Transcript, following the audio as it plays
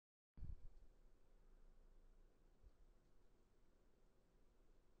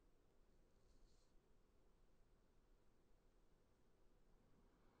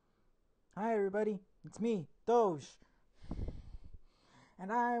Hi everybody, it's me, Doge,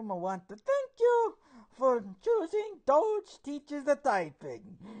 and I want to thank you for choosing Doge Teaches the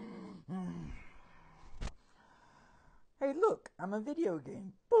Typing. Hey look, I'm a video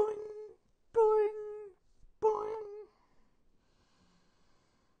game. Boing, boing, boing.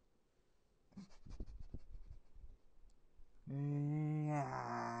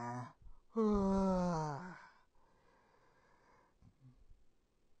 Yeah.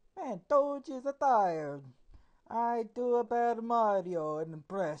 Man, Doge is a tired. I do a bad Mario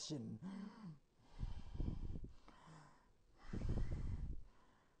impression.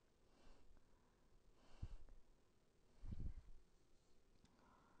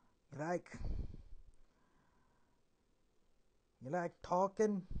 You like, you like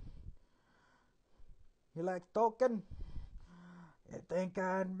talking? You like talking? You think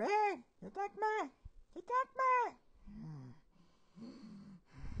I'm me? You think me? You think me?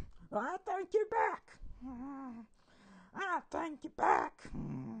 Well, I thank you back. I thank you back.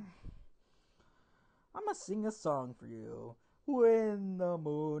 I'ma sing a song for you. When the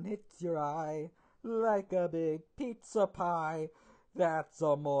moon hits your eye like a big pizza pie, that's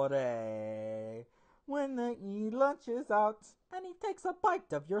amore. When the lunch is out and he takes a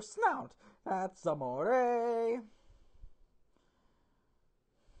bite of your snout, that's amore.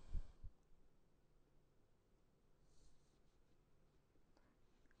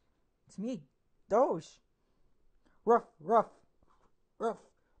 It's me, Doge. Ruff, ruff, ruff.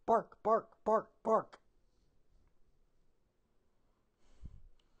 Bark, bark, bark, bark.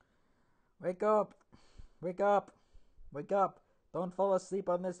 Wake up. Wake up. Wake up. Don't fall asleep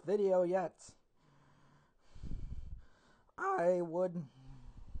on this video yet. I would...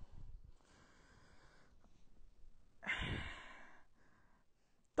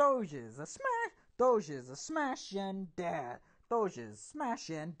 Doges, a smash. Doges, a smash and dash. Doges, smash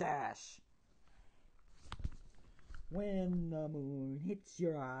and dash. When the moon hits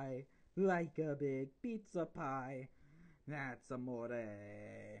your eye like a big pizza pie, that's amore.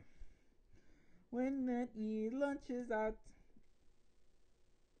 When that lunch is out,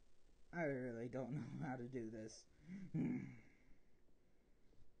 I really don't know how to do this.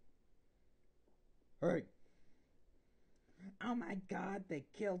 Hey! Oh my God! They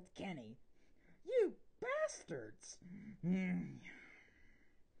killed Kenny! You bastards!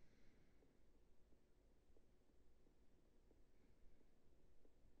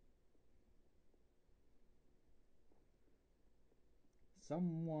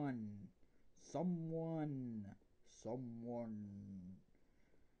 Someone, someone, someone.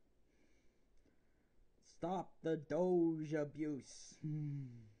 Stop the Doge abuse.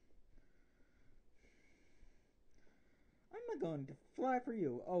 I'm going to fly for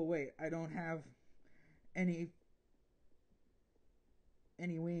you. Oh wait, I don't have any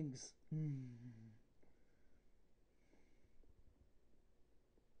wings.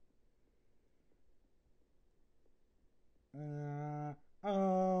 Uh,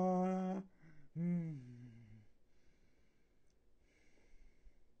 uh,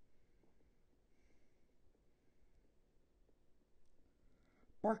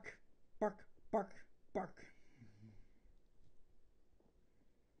 Bark, bark, bark, bark.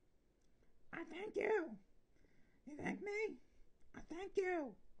 I thank you. You thank me? I thank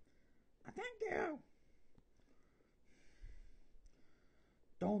you. I thank you.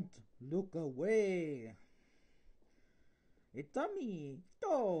 Don't look away. It's a me,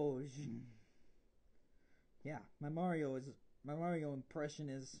 Doge. Yeah, my Mario impression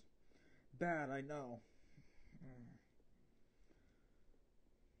is bad, I know.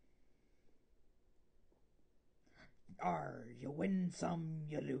 You win some,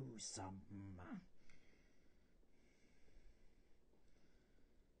 you lose some.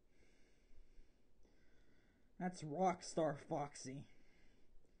 That's Rockstar Foxy.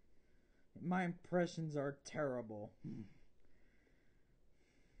 My impressions are terrible.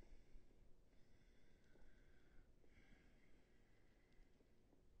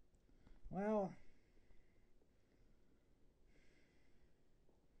 Well,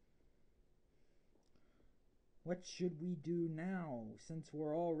 what should we do now, since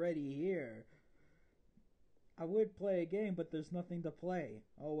we're already here? I would play a game, but there's nothing to play.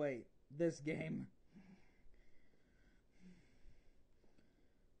 Oh wait, this game.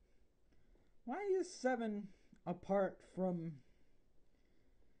 Why is 7 apart from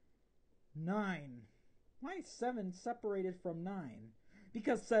 9? Why is 7 separated from 9?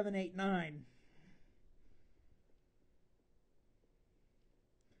 Because 7, 8, 9.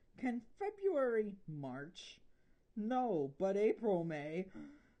 Can February March? No, but April May.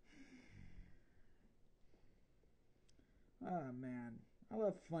 Oh man. I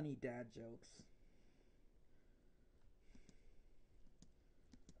love funny dad jokes.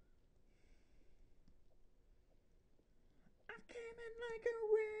 I came in like a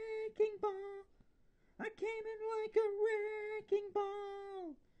wrecking ball. I came in like a wrecking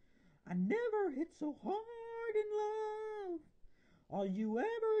ball. I never hit so hard in love. All you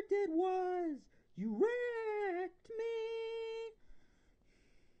ever did was you wrecked me.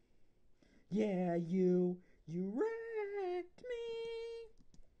 Yeah, you wrecked me.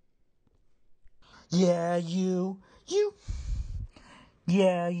 Yeah, yeah,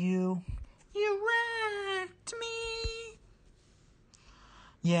 you wrecked me.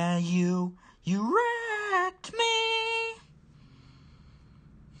 Yeah, you wrecked me.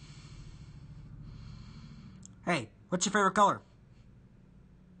 Hey, what's your favorite color?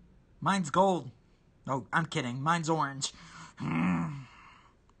 Mine's gold. Oh, I'm kidding. Mine's orange.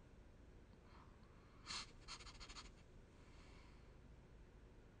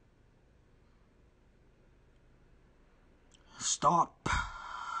 Stop.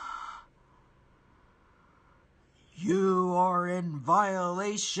 You are in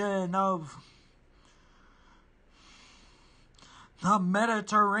violation of the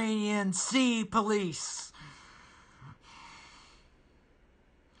Mediterranean Sea Police.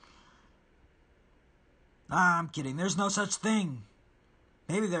 I'm kidding. There's no such thing.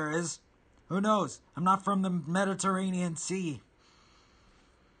 Maybe there is. Who knows? I'm not from the Mediterranean Sea.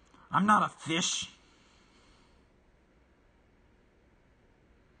 I'm not a fish.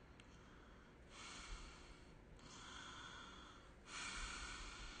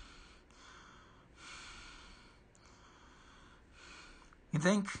 You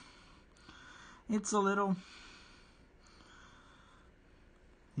think it's a little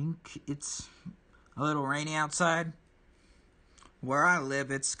rainy outside? Where I live,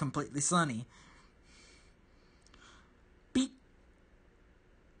 it's completely sunny.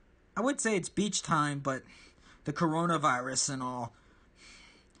 I would say it's beach time, but the coronavirus and all.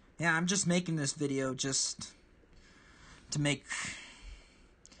 Yeah, I'm just making this video just to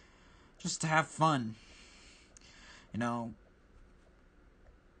have fun. You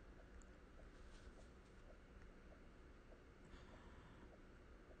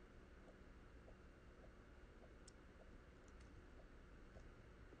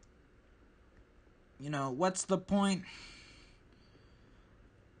know, what's the point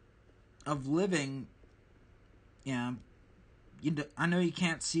of living? Yeah, I know you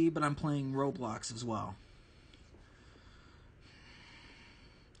can't see, but I'm playing Roblox as well.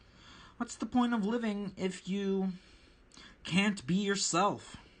 What's the point of living if you can't be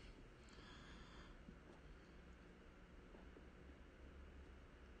yourself?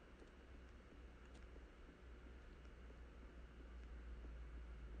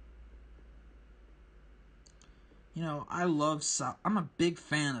 I'm a big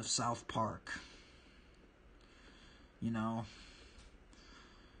fan of South Park.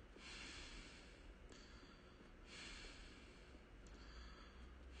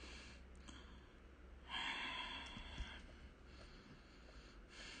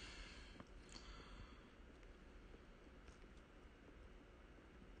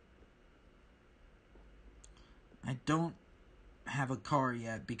 I don't have a car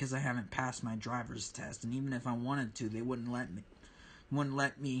yet because I haven't passed my driver's test, and even if I wanted to, they wouldn't let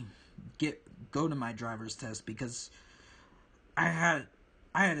me go to my driver's test because I had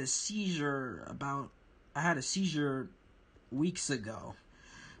a seizure weeks ago.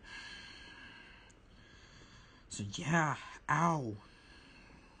 So yeah, ow.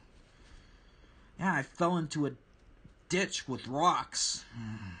 Yeah, I fell into a ditch with rocks.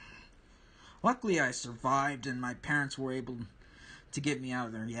 Luckily I survived and my parents were able to get me out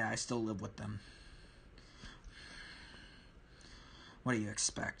of there. Yeah, I still live with them. What do you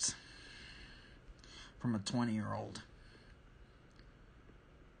expect from a 20-year-old?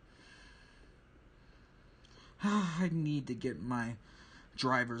 I need to get my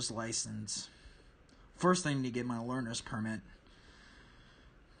driver's license. First I need to get my learner's permit.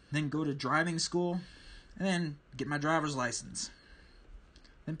 Then go to driving school. And then get my driver's license.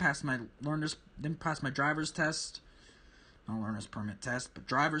 Then pass my driver's test. Not learner's permit test, but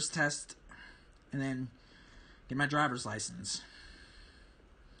driver's test. And then get my driver's license.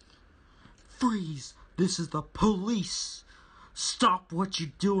 Freeze! This is the police! Stop what you're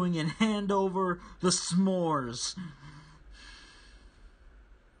doing and hand over the s'mores.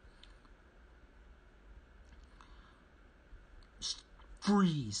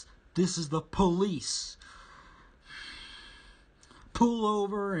 Freeze! This is the police. Pull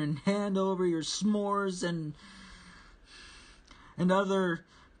over and hand over your s'mores and other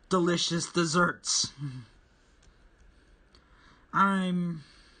delicious desserts. I'm...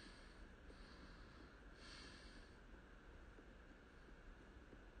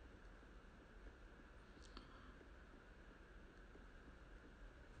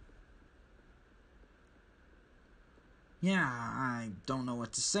 Yeah, I don't know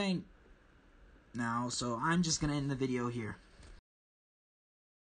what to say now, so I'm just gonna end the video here.